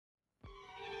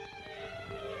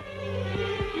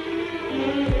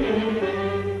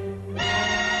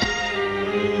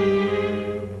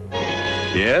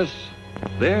Yes,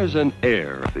 there's an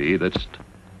air coffee that's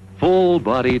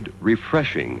full-bodied,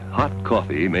 refreshing. Hot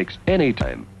coffee makes any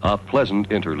time a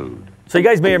pleasant interlude. So you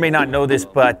guys may or may not know this,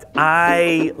 but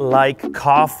I like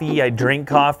coffee. I drink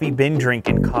coffee, been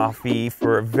drinking coffee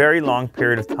for a very long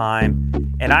period of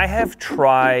time. And I have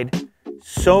tried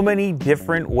so many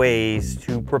different ways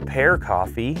to prepare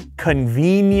coffee,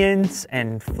 convenience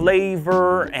and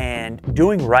flavor and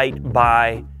doing right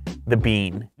by the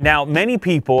bean. Now, many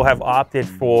people have opted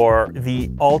for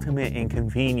the ultimate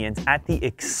inconvenience at the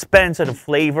expense of the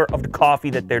flavor of the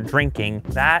coffee that they're drinking.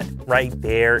 That right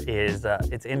there is,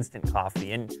 it's instant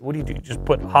coffee. And what do? You just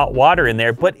put hot water in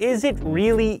there. But is it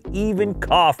really even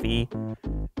coffee?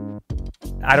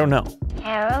 I don't know.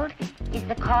 Harold, is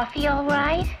the coffee all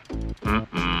right?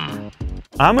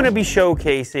 I'm gonna be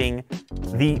showcasing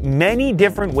the many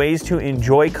different ways to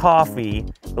enjoy coffee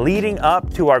leading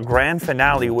up to our grand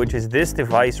finale, which is this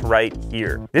device right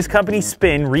here. This company,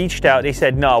 Spinn, reached out. They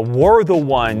said, no, we're the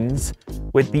ones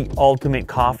with the ultimate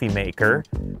coffee maker.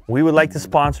 We would like to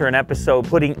sponsor an episode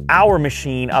putting our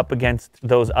machine up against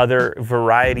those other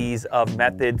varieties of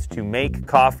methods to make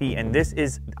coffee. And this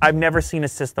is, I've never seen a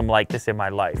system like this in my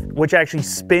life, which actually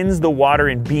spins the water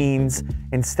in beans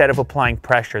instead of applying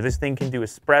pressure. This thing can do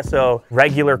espresso,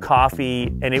 regular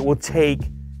coffee, and it will take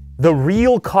the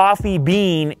real coffee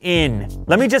bean in.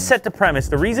 Let me just set the premise.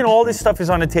 The reason all this stuff is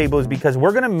on the table is because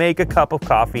we're gonna make a cup of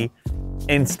coffee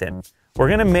instant. We're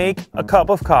gonna make a cup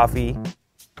of coffee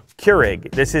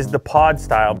Keurig. This is the pod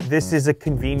style. This is a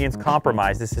convenience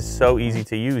compromise. This is so easy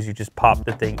to use. You just pop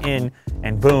the thing in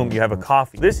and boom, you have a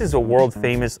coffee. This is a world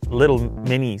famous little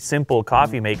mini simple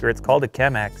coffee maker. It's called a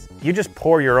Chemex. You just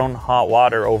pour your own hot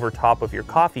water over top of your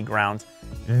coffee grounds.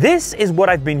 This is what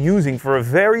I've been using for a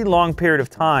very long period of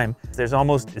time. There's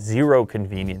almost zero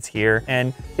convenience here,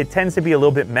 and it tends to be a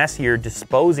little bit messier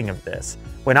disposing of this.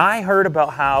 When I heard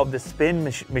about how the Spinn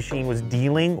machine was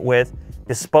dealing with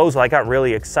disposal, I got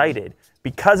really excited.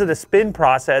 Because of the spin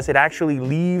process, it actually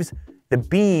leaves the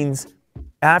beans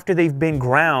after they've been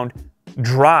ground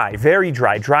dry, very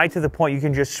dry to the point you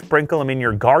can just sprinkle them in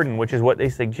your garden, which is what they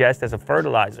suggest as a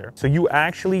fertilizer. So you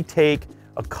actually take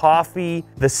a coffee,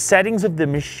 the settings of the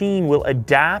machine will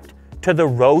adapt to the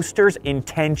roaster's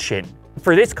intention.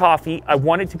 For this coffee, I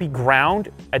want it to be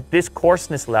ground at this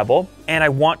coarseness level, and I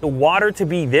want the water to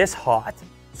be this hot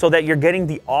so that you're getting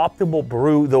the optimal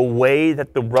brew the way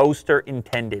that the roaster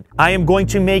intended. I am going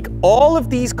to make all of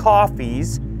these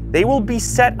coffees. They will be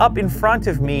set up in front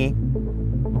of me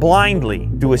blindly.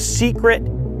 Do a secret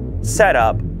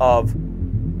setup of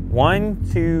 1,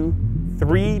 2,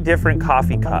 3 different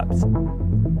coffee cups.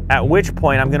 At which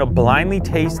point I'm gonna blindly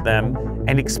taste them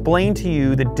and explain to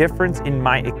you the difference in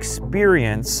my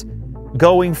experience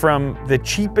going from the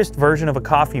cheapest version of a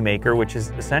coffee maker, which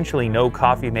is essentially no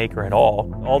coffee maker at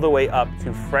all the way up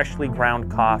to freshly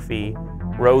ground coffee,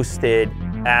 roasted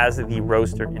as the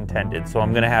roaster intended. So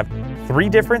I'm gonna have 3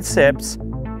 different sips,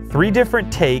 3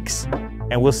 different takes,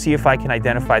 and we'll see if I can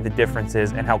identify the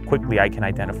differences and how quickly I can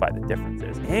identify the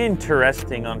differences.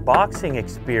 Interesting unboxing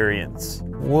experience.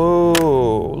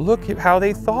 Whoa, look at how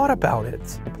they thought about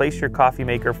it. Place your coffee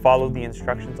maker, follow the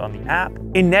instructions on the app.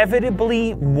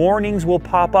 Inevitably, mornings will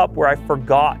pop up where I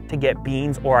forgot to get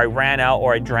beans, or I ran out,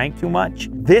 or I drank too much.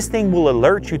 This thing will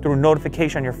alert you through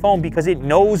notification on your phone because it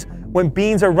knows when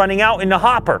beans are running out in the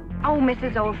hopper. Oh,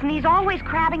 Mrs. Olson, he's always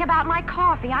crabbing about my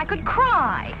coffee. I could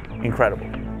cry. Incredible.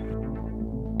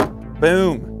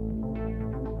 Boom.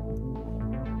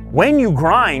 When you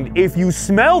grind, if you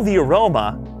smell the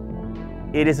aroma,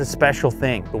 it is a special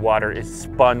thing. The water is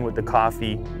spun with the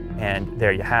coffee, and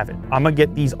there you have it. I'm gonna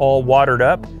get these all watered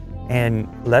up, and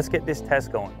let's get this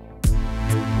test going.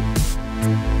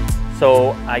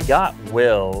 So I got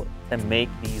Will to make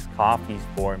these coffees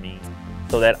for me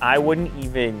so that I wouldn't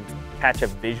even catch a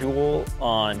visual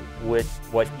on what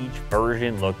each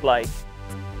version looked like.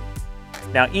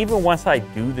 Now, even once I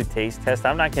do the taste test,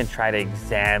 I'm not gonna try to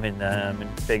examine them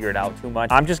and figure it out too much.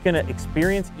 I'm just gonna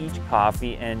experience each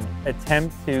coffee and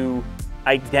attempt to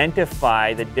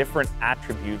identify the different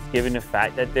attributes, given the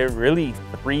fact that they're really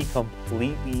 3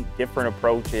 completely different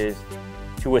approaches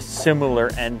to a similar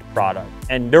end product.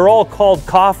 And they're all called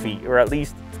coffee, or at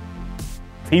least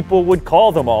people would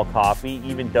call them all coffee,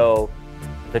 even though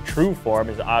the true form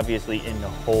is obviously in the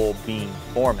whole bean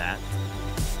format.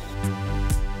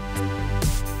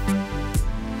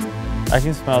 I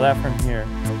can smell that from here.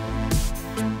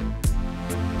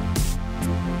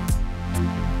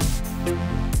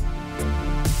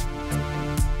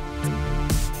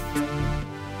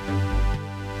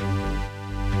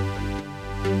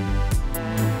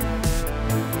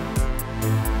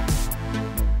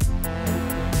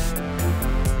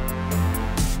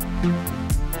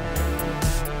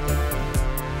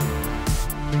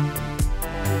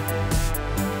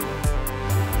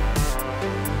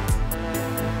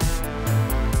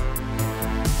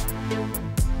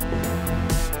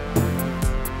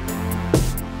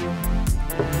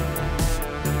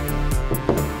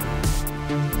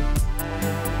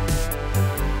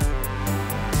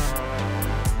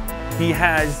 He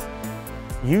has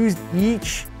used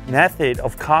each method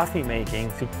of coffee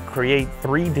making to create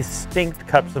 3 distinct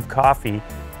cups of coffee.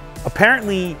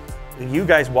 Apparently, you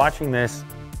guys watching this,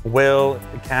 Will,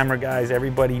 the camera guys,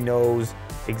 everybody knows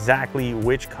exactly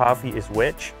which coffee is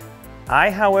which.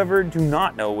 I, however, do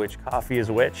not know which coffee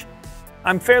is which.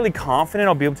 I'm fairly confident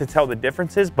I'll be able to tell the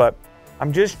differences, but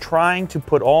I'm just trying to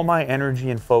put all my energy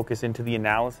and focus into the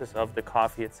analysis of the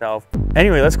coffee itself.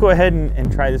 Anyway, let's go ahead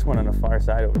and try this one on the far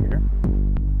side over here.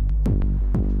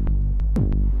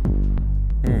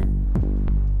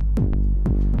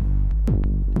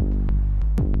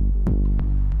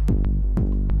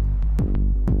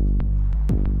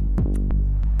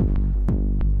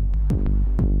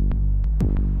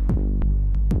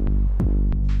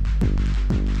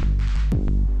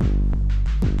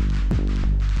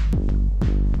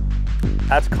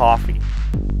 That's coffee.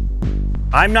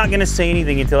 I'm not gonna say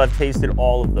anything until I've tasted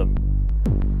all of them.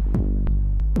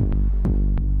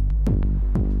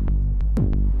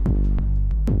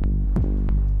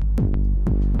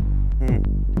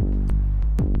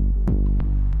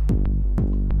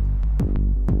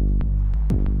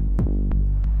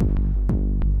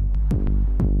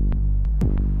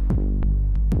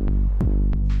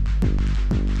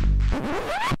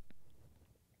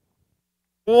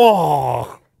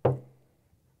 Whoa.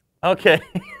 Okay.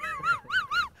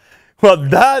 Well,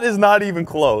 that is not even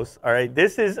close. All right.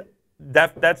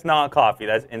 That's not coffee.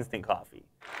 That's instant coffee.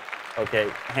 Okay.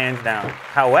 Hands down.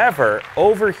 However,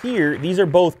 over here, these are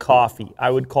both coffee. I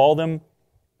would call them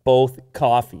both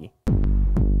coffee.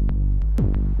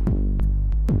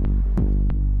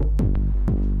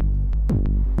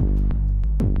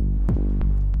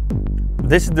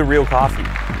 This is the real coffee.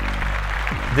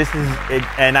 This is it,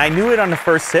 and I knew it on the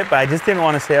first sip, but I just didn't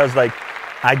want to say. I was like,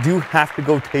 I do have to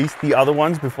go taste the other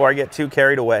ones before I get too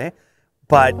carried away.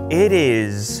 But it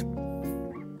is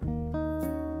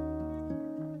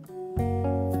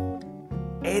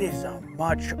a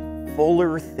much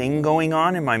fuller thing going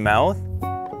on in my mouth.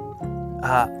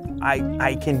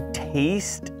 I can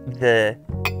taste the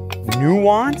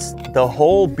nuance, the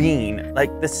whole bean,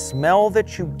 like the smell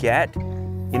that you get.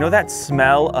 You know that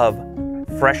smell of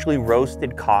freshly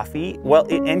roasted coffee? Well,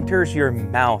 it enters your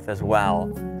mouth as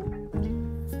well.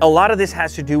 A lot of this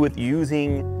has to do with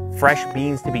using fresh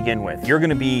beans to begin with. You're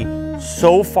gonna be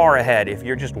so far ahead if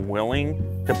you're just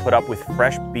willing to put up with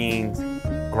fresh beans,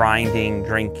 grinding,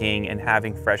 drinking, and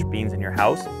having fresh beans in your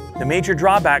house. The major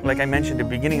drawback, like I mentioned at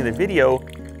the beginning of the video,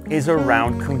 is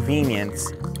around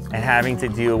convenience and having to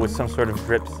deal with some sort of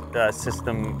drip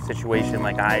system situation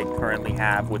like I currently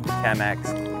have with the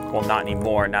Chemex. Well, not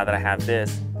anymore now that I have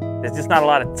this. There's just not a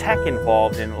lot of tech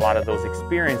involved in a lot of those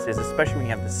experiences, especially when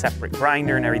you have the separate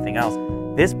grinder and everything else.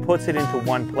 This puts it into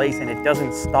one place, and it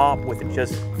doesn't stop with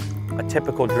just a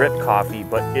typical drip coffee,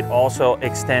 but it also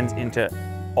extends into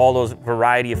all those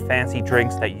variety of fancy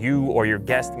drinks that you or your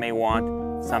guest may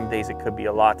want. Some days it could be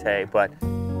a latte, but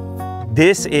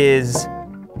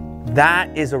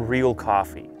that is a real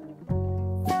coffee.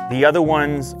 The other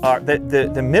ones are,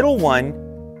 the middle one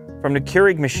from the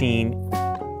Keurig machine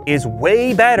is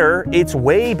way better. It's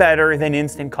way better than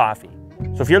instant coffee.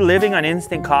 So if you're living on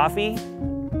instant coffee,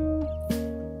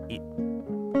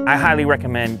 I highly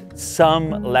recommend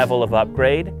some level of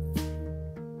upgrade.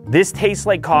 This tastes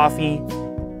like coffee.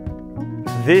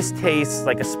 This tastes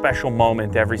like a special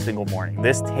moment every single morning.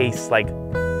 This tastes like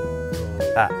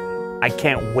I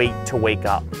can't wait to wake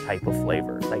up type of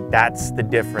flavor. Like that's the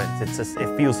difference.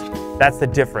 That's the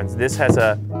difference. This has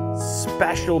a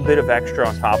special bit of extra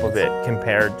on top of it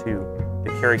compared to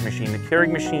the Keurig machine. The Keurig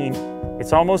machine,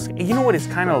 it's almost, you know what it's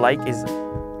kind of like is,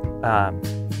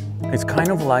 it's kind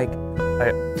of like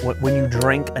when you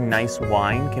drink a nice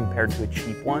wine compared to a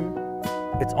cheap one.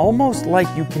 It's almost like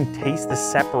you can taste the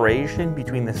separation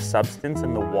between the substance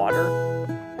and the water.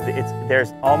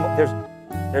 There's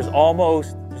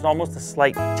almost a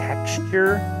slight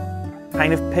texture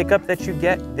kind of pickup that you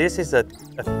get. This is a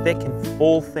thick and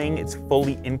full thing. It's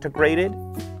fully integrated.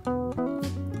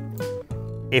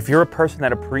 If you're a person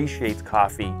that appreciates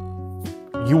coffee,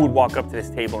 you would walk up to this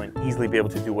table and easily be able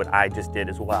to do what I just did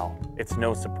as well. It's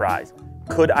no surprise.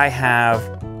 Could I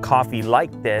have coffee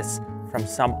like this from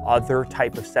some other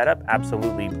type of setup?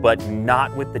 Absolutely, but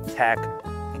not with the tech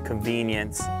and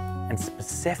convenience and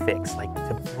specifics, like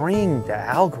to bring the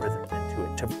algorithms into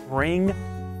it, to bring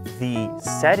the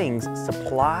settings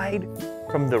supplied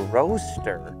from the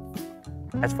roaster.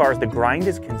 As far as the grind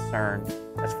is concerned,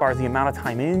 as far as the amount of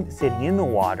time sitting in the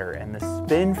water and the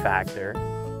spin factor,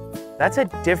 that's a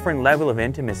different level of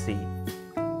intimacy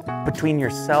between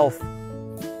yourself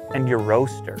and your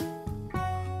roaster.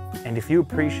 And if you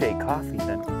appreciate coffee,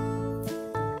 then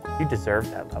You deserve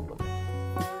that level of it.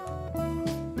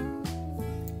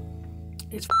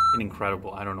 It's f***ing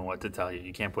incredible. I don't know what to tell you.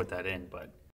 You can't put that in,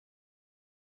 but